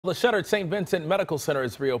The Shuttered St. Vincent Medical Center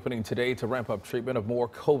is reopening today to ramp up treatment of more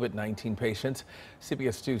COVID-19 patients.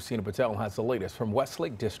 CBS 2's Patel has the latest from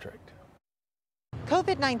Westlake District.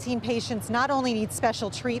 COVID-19 patients not only need special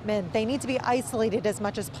treatment, they need to be isolated as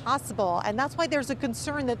much as possible. And that's why there's a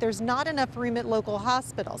concern that there's not enough room at local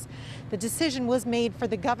hospitals. The decision was made for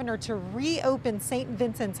the governor to reopen St.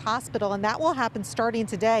 Vincent's Hospital, and that will happen starting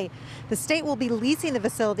today. The state will be leasing the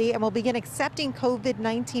facility and will begin accepting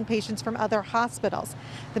COVID-19 patients from other hospitals.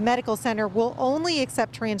 The medical center will only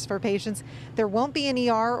accept transfer patients. There won't be an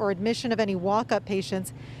ER or admission of any walk-up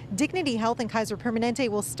patients. Dignity Health and Kaiser Permanente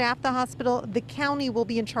will staff the hospital. The county will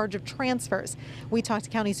be in charge of transfers. We talked to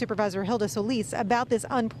County Supervisor Hilda Solis about this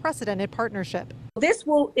unprecedented partnership. This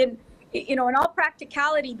will, in all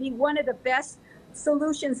practicality, be one of the best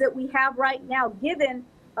solutions that we have right now, given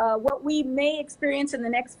what we may experience in the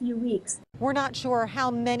next few weeks. We're not sure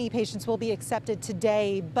how many patients will be accepted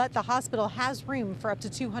today, but the hospital has room for up to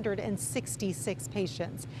 266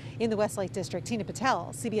 patients. In the Westlake District, Tina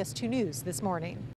Patel, CBS 2 News this morning.